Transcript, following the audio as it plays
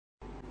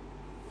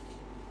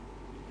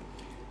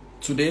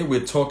Today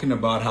we're talking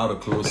about how to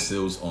close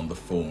sales on the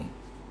phone.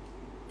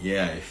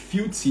 Yeah, a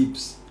few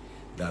tips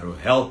that will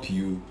help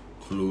you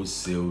close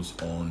sales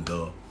on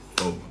the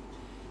phone.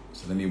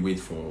 So let me wait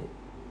for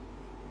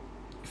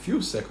a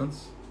few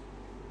seconds.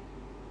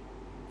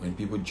 When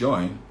people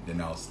join,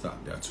 then I'll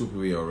start. There are 2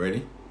 people here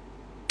already.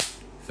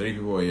 3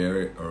 people are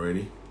here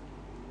already.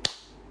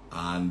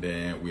 And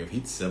we have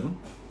hit 7.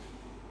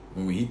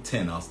 When we hit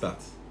 10, I'll start.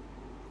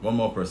 1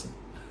 more person.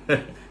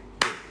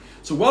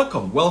 So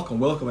welcome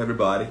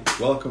everybody.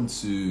 Welcome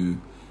to,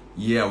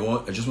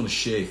 I just want to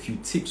share a few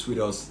tips with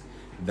us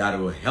that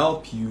will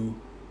help you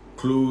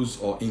close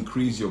or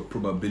increase your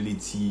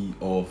probability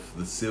of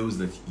the sales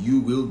that you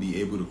will be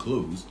able to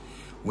close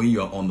when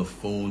you are on the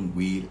phone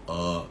with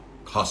a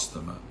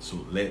customer.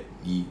 So let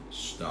me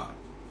start.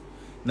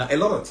 Now, a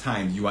lot of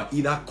times you are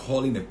either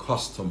calling a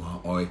customer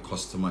or a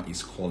customer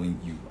is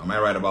calling you. Am I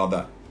right about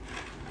that?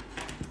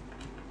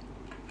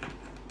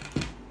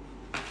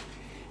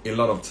 A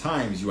lot of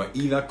times you are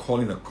either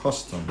calling a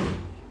customer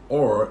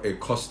or a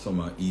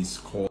customer is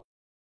calling.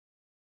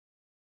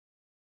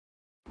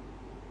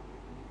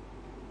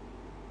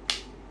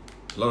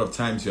 A lot of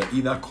times you are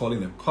either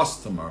calling a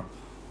customer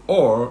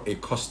or a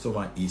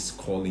customer is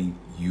calling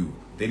you.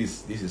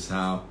 This is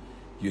how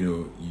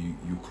you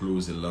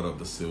close a lot of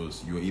the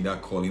sales. You're either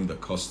calling the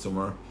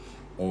customer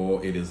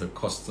or it is a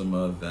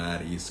customer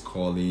that is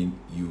calling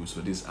you.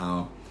 So this is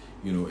how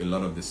a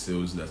lot of the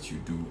sales that you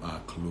do are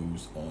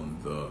closed on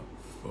the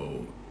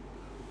phone.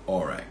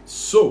 All right,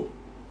 so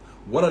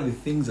what are the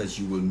things that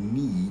you will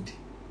need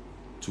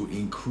to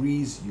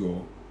increase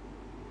your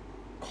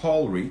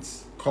call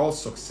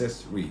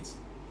success rates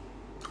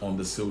on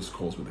the sales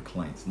calls with the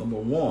clients? Number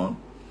one,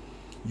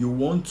 you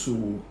want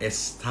to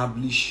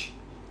establish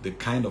the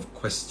kind of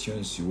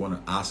questions you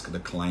want to ask the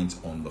client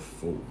on the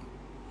phone.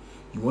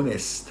 You want to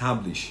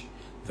establish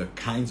the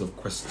kinds of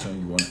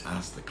questions you want to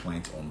ask the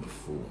client on the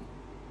phone.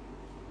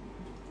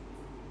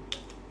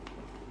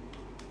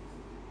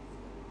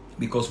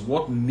 Because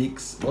what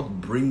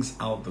brings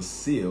out the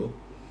sale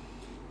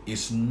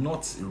is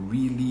not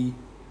really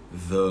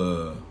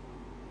the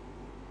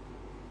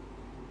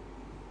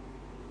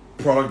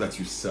product that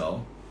you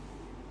sell,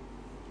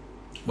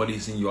 but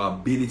it's in your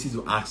ability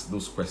to ask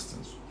those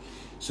questions.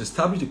 So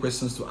establish the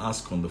questions to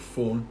ask on the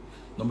phone.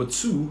 Number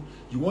 2,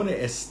 you want to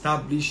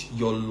establish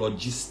your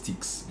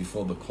logistics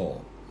before the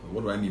call.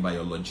 What do I mean by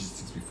your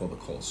logistics before the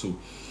call? So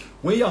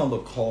when you're on the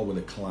call with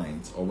a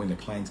client or when the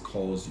client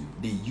calls you,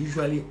 they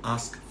usually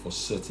ask for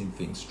certain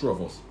things. True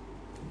of us.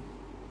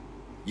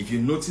 If you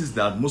notice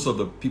that most of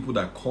the people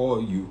that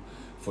call you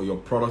for your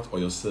product or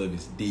your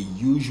service, they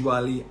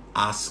usually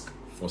ask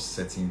for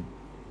certain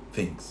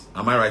things.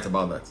 Am I right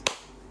about that?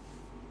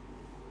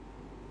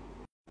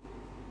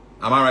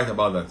 Am I right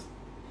about that?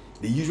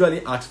 They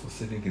usually ask for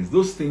certain things.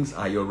 Those things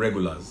are your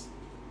regulars.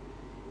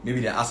 Maybe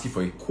they're asking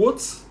for a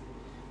quote.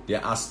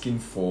 They're asking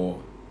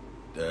for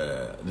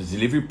the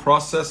delivery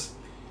process.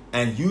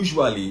 And you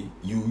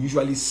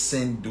usually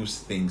send those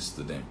things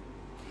to them.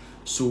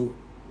 So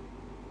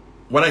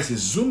whether it's a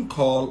Zoom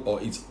call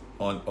or it's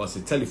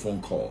a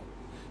telephone call,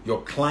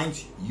 your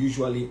client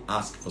usually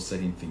asks for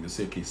certain things.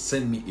 They say, okay,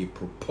 send me a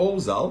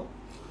proposal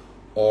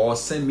or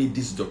send me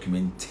this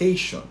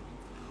documentation.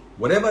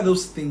 Whatever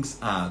those things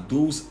are,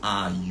 those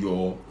are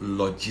your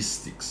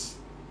logistics.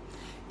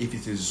 If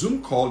it's a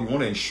Zoom call, you want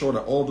to ensure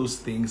that all those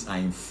things are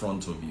in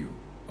front of you.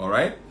 All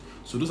right?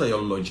 So those are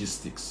your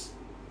logistics.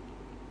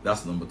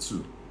 That's number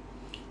 2.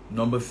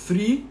 Number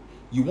 3,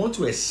 you want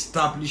to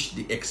establish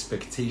the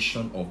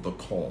expectation of the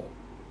call.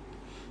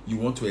 You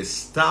want to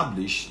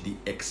establish the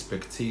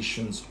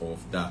expectations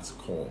of that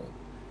call.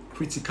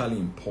 Critically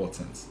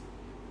important.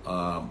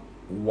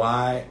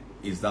 Why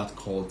is that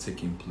call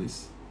taking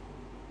place?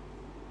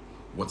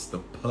 What's the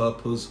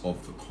purpose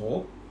of the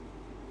call?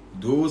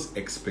 Those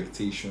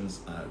expectations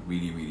are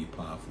really, really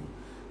powerful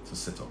to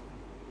set up.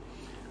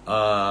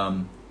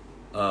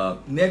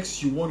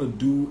 Next, you want to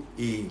do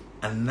an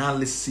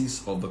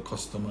analysis of the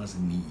customer's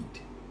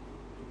need.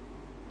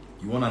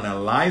 You want to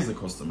analyze the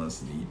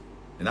customer's need.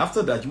 And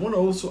after that, you want to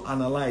also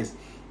analyze,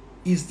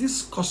 is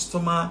this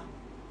customer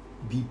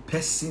the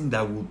person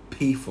that will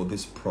pay for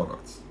this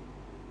product?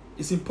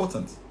 It's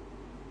important.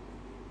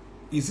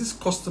 Is this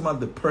customer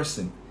the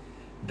person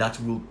that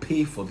will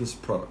pay for this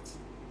product?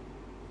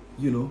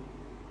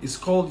 It's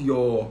called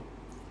you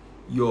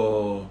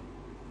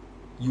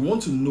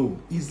want to know,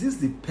 is this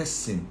the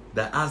person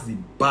that has the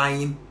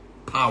buying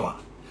power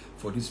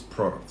for this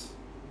product?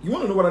 You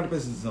want to know whether the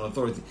person is an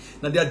authority.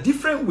 Now, there are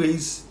different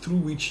ways through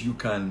which you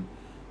can,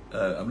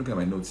 I'm looking at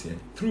my notes here,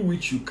 through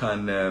which you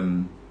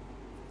can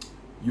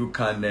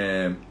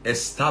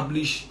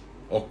establish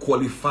or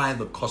qualify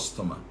the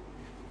customer.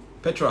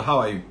 Petra, how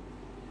are you?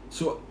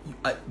 So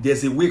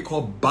there's a way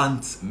called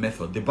BANT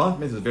method. The BANT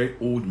method is a very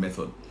old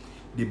method.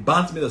 The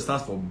BANT method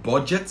stands for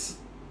budget,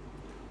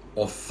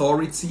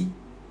 authority,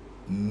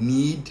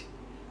 need,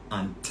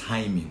 and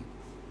timing.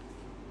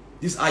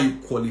 This is how you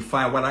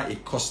qualify whether a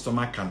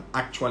customer can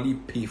actually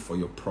pay for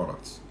your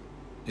product.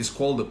 It's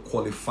called the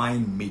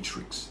qualifying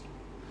matrix.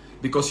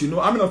 Because you know,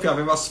 how many of you have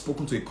ever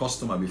spoken to a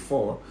customer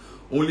before,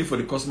 only for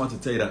the customer to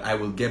tell you that I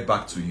will get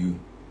back to you,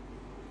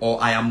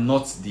 or I am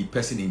not the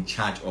person in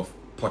charge of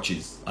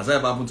purchase? Has that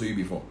ever happened to you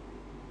before?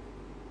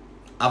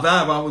 Have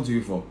that ever happened to you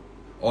before?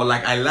 Or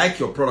like, I like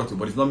your product,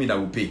 but it's not me that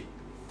will pay.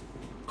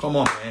 Come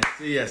on, man.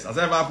 Say yes. Has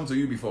that ever happened to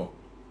you before?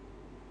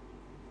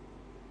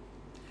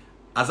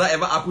 Has that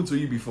ever happened to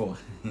you before?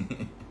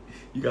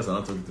 You guys are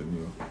not talking to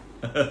me.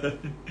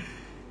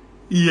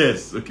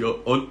 Yes. Okay.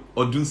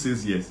 Odun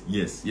says yes.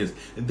 Yes. Yes.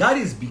 That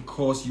is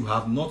because you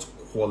have not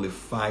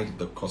qualified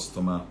the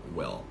customer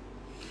well.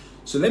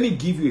 So let me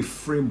give you a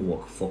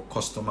framework for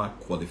customer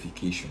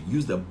qualification.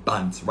 Use the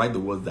BANT. Write the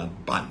word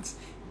that BANT.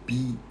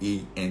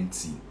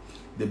 B-A-N-T.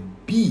 The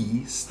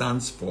B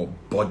stands for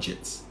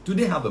budget. Do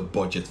they have a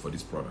budget for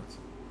this product?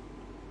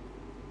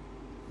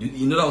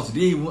 In other words, do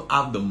they even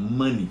have the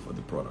money for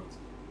the product?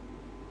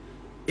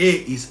 A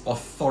is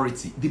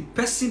authority. The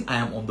person I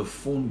am on the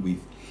phone with,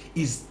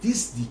 is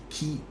this the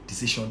key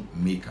decision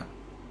maker?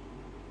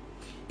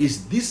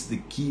 Is this the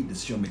key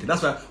decision maker?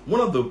 That's why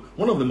one of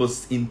the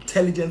most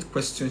intelligent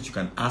questions you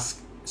can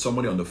ask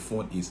somebody on the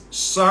phone is,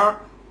 sir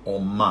or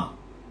ma,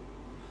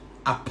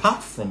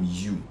 apart from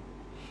you,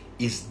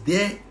 is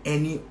there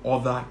any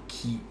other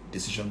key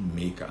decision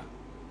maker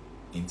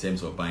in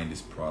terms of buying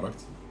this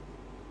product?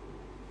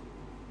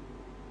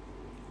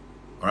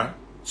 All right.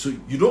 So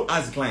you don't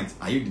ask the client,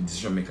 are you the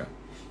decision maker?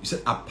 You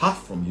said, apart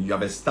from you, you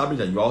have established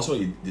that you're also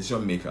a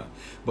decision maker.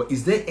 But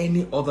is there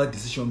any other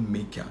decision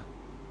maker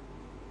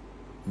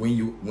when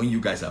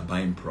you guys are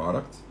buying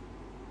product?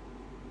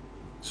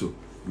 So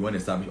you want to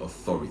establish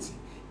authority.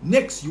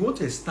 Next, you want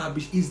to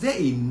establish, is there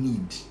a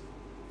need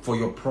for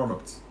your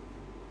product?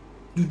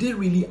 Do they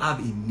really have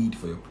a need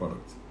for your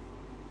product?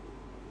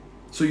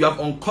 So you have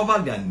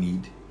uncovered their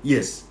need,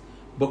 yes.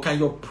 But can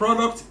your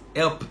product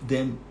help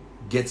them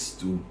get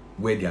to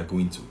where they are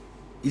going to?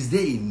 Is there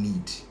a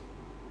need?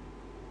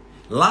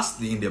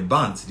 Lastly, in the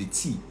BANT, the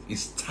T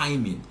is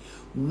timing.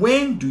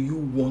 When do you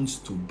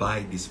want to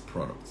buy this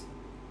product?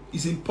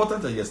 It's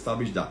important that you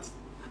establish that.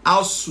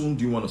 How soon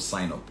do you want to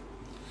sign up?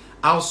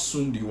 How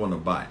soon do you want to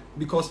buy?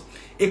 Because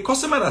a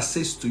customer that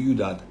says to you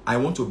that I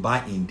want to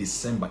buy in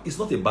December, it's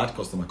not a bad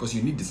customer because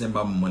you need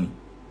December money.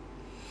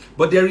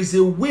 But there is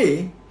a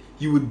way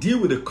you will deal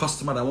with a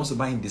customer that wants to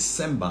buy in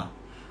December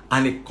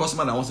and a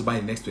customer that wants to buy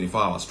in the next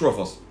 24 hours. True or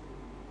false?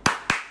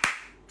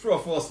 True or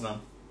false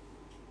now?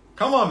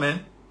 Come on,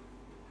 man.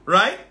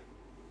 Right?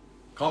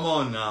 Come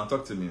on now.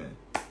 Talk to me, man.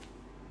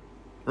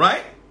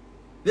 Right?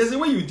 There's a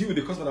way you deal with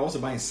a customer that wants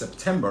to buy in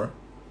September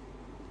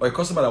or a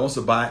customer that wants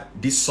to buy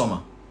this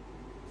summer.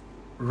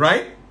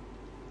 Right?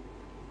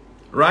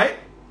 Right?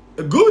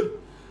 Good.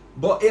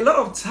 But a lot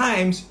of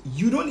times,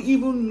 you don't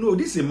even know.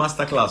 This is a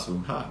master class.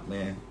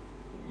 Man.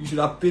 You should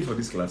have paid for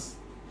this class.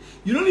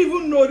 You don't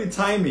even know the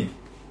timing.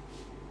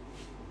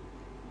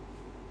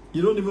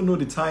 You don't even know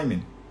the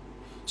timing.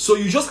 So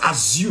you just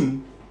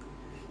assume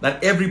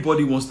that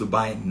everybody wants to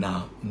buy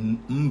now.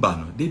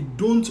 Mbano. They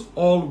don't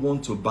all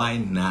want to buy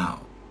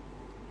now.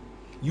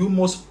 You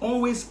must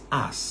always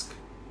ask,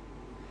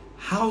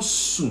 how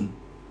soon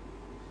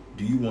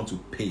do you want to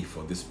pay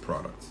for this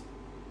product?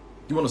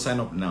 You want to sign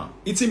up now?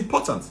 It's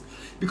important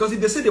because if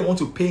they say they want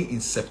to pay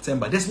in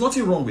September, there's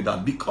nothing wrong with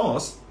that,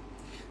 because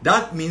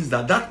that means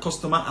that that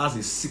customer has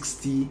a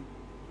 60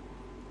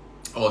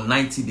 or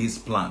 90 days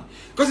plan.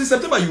 Because in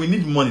September, you will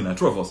need money now,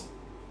 true of us.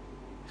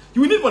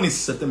 You will need money in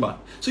September.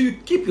 So you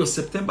keep your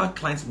September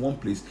clients in one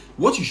place.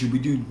 What you should be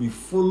doing is be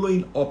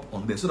following up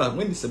on them so that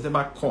when the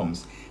September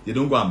comes, they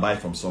don't go and buy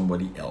from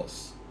somebody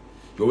else.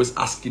 You're always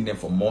asking them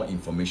for more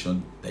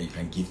information that you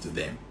can give to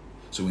them.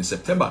 So when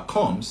September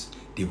comes,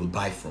 they will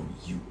buy from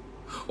you.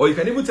 Or you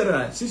can even tell them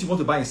that since you want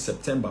to buy in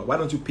September, why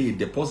don't you pay a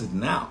deposit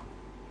now?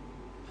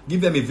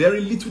 Give them a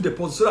very little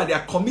deposit so that they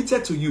are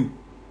committed to you.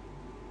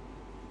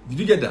 Did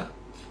you get that?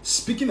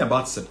 Speaking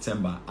about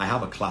September, I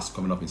have a class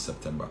coming up in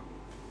September.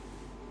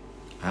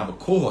 I have a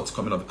cohort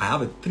coming up. I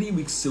have a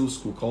 3-week sales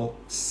school called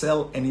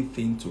Sell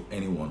Anything to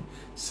Anyone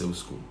Sales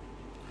School.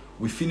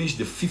 We finished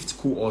the 5th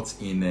cohort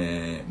in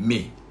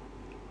May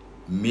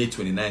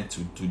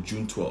 29th to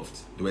June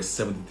 12th. There were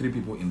 73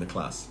 people in the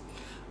class.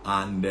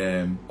 And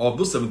of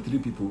those 73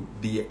 people,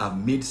 they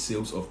have made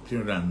sales of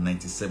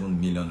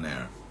 397 million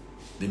naira.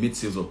 They made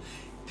sales of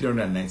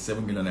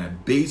 397 million naira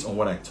based on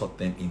what I taught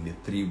them in the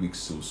 3-week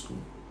sales school.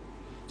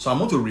 So I'm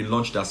going to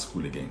relaunch that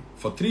school again.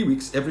 For 3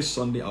 weeks, every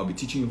Sunday, I'll be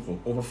teaching you for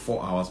over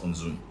 4 hours on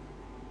Zoom.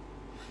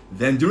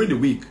 Then during the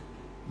week,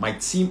 my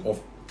team of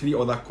 3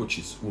 other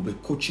coaches will be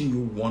coaching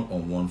you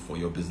one-on-one for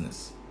your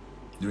business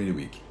during the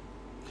week.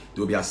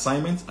 There will be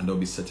assignments and there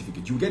will be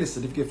certificates. You get a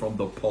certificate from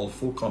the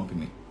PaulFoh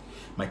company.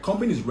 My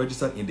company is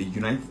registered in the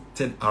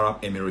United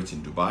Arab Emirates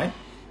in Dubai,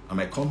 and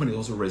my company is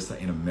also registered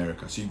in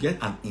America. So you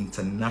get an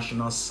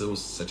international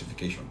sales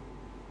certification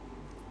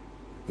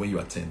when you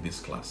attend this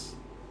class.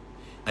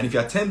 And if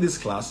you attend this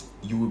class,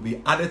 you will be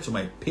added to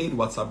my paid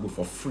WhatsApp group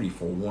for free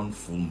for 1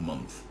 full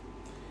month.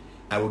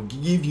 I will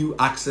give you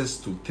access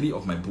to 3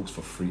 of my books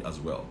for free as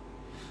well.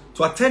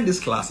 To attend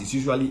this class is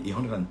usually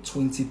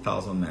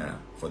 120,000 naira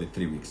for the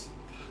 3 weeks.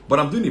 But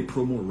I'm doing a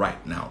promo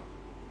right now.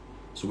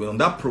 So on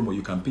that promo,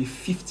 you can pay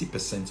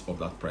 50% of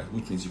that price,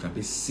 which means you can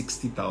pay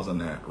 60,000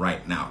 naira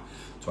right now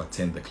to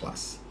attend the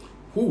class.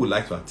 Who would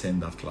like to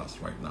attend that class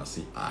right now?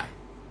 Say I.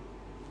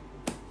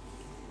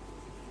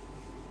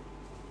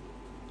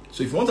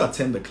 So if you want to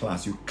attend the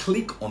class, you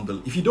click on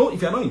the, if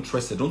you're not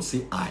interested, don't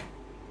say I.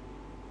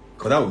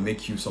 Because that will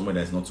make you someone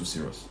that is not too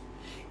serious.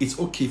 It's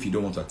okay if you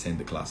don't want to attend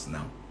the class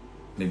now.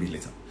 Maybe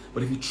later.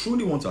 But if you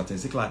truly want to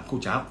attend, say,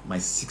 Coach, I have my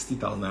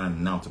 60,000 naira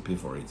now to pay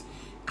for it.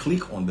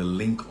 Click on the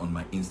link on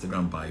my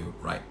Instagram bio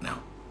right now.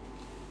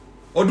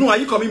 Odun, are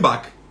you coming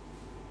back?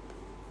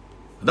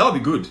 That would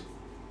be good.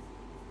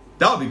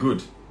 That would be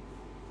good.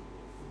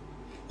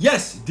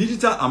 Yes,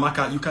 digital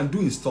Amaka, you can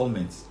do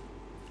installments.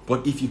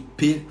 But if you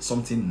pay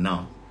something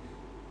now.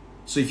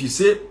 So if you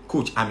say,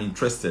 Coach, I'm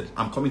interested,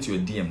 I'm coming to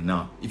your DM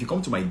now. If you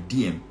come to my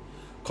DM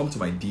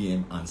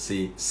and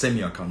say, send me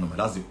your account number.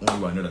 That's the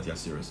only way I know that you're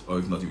serious. Or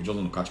if not, you just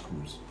want to catch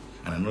cruise.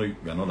 And I know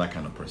you're not that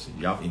kind of person.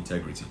 You have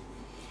integrity.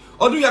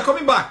 Odu, you're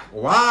coming back.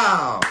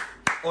 Wow.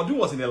 Odu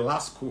was in the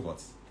last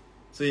cohort.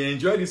 So you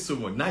enjoyed it so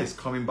much. Now he's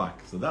coming back.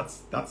 So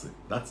that's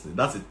it.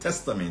 That's a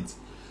testament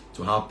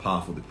to how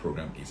powerful the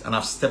program is. And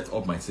I've stepped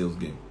up my sales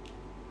game.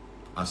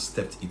 I've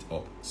stepped it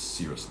up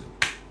seriously.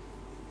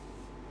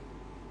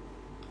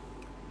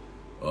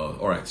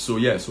 All right. So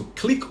yeah. So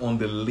click on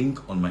the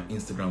link on my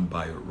Instagram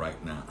bio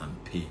right now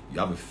and pay. You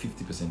have a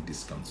 50%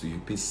 discount. So you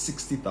pay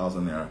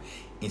 60,000 naira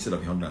instead of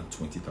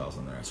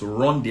 120,000 naira. So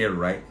run there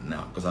right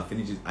now because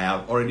I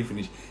have already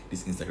finished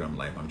this Instagram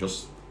live. I'm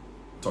just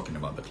talking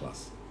about the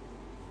class.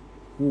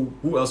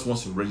 Who else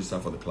wants to register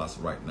for the class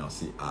right now?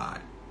 Say I.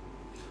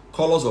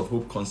 Colors of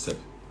Hope concept.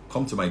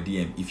 Come to my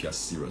DM if you're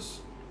serious.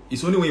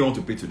 It's the only way you want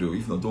to pay to do.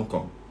 If not, don't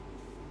come.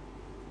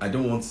 I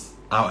don't want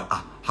how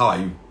are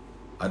you?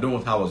 I don't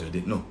want how was your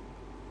day. No.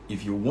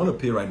 If you want to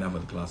pay right now for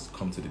the class,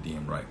 come to the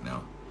DM right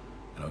now.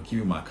 And I'll give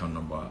you my account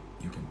number.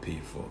 You can pay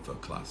for the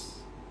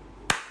class.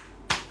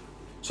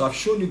 So I've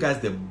shown you guys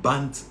the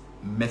BANT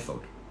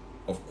method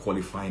of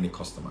qualifying a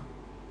customer.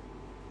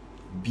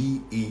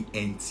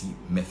 BANT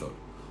method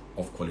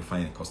of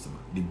qualifying a customer.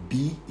 The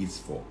B is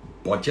for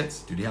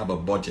budget. Do they have a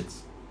budget?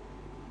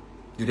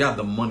 Do they have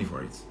the money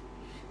for it?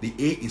 The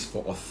A is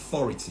for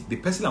authority. The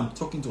person I'm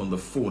talking to on the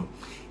phone,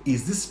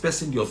 is this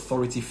person the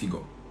authority figure?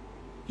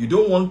 You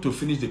don't want to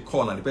finish the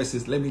call and the person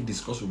says, let me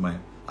discuss with my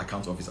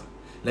account officer.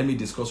 Let me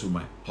discuss with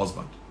my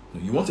husband. No,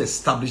 you want to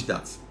establish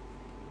that.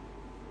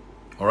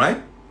 All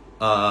right?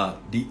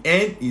 The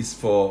N is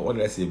for, what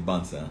did I say,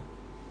 Banter?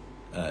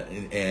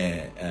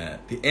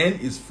 The N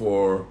is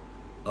for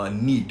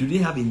need. Do they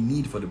have a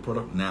need for the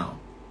product now?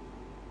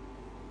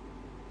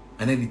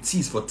 And then the T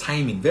is for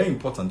timing. Very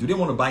important. Do they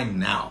want to buy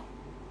now?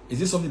 Is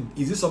this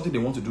something they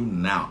want to do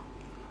now?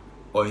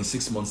 Or in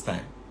 6 months'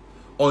 time?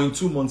 Or in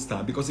 2 months'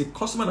 time? Because a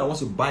customer that wants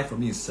to buy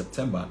from you in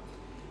September,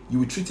 you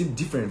will treat him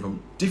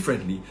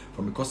differently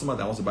from a customer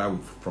that wants to buy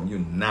from you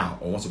now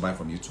or wants to buy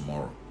from you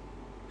tomorrow.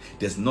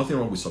 There's nothing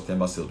wrong with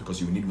September sales because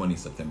you will need money in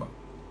September.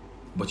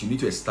 But you need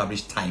to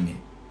establish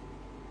timing.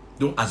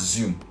 Don't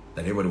assume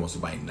that everybody wants to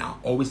buy now.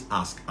 Always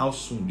ask, how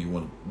soon do you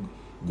want to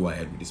go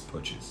ahead with this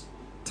purchase?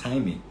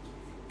 Timing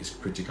is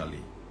critically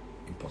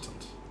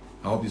important.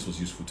 I hope this was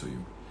useful to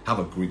you. Have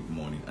a great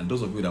morning. And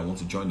those of you that want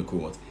to join the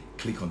cohort,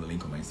 click on the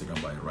link on my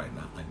Instagram bio right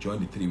now and join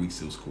the 3-week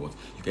sales cohort.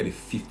 You get a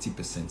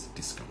 50%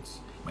 discount.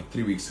 My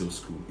 3-week sales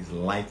school is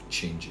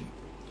life-changing.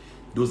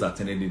 Those that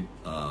attended it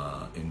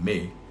in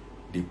May,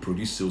 they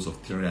produced sales of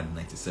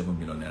 397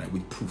 million naira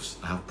with proofs.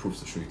 I have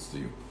proofs to show it to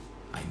you.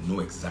 I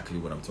know exactly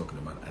what I'm talking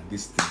about. And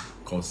this thing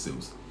called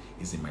sales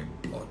is in my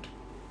blood.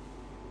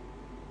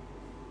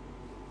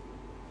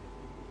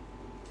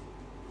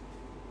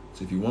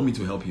 So if you want me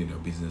to help you in your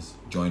business,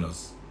 join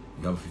us.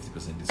 You have a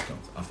 50%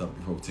 discount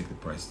before we take the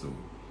price to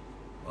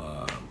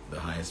the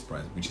highest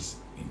price, which is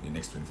in the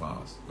next 24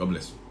 hours. God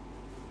bless you.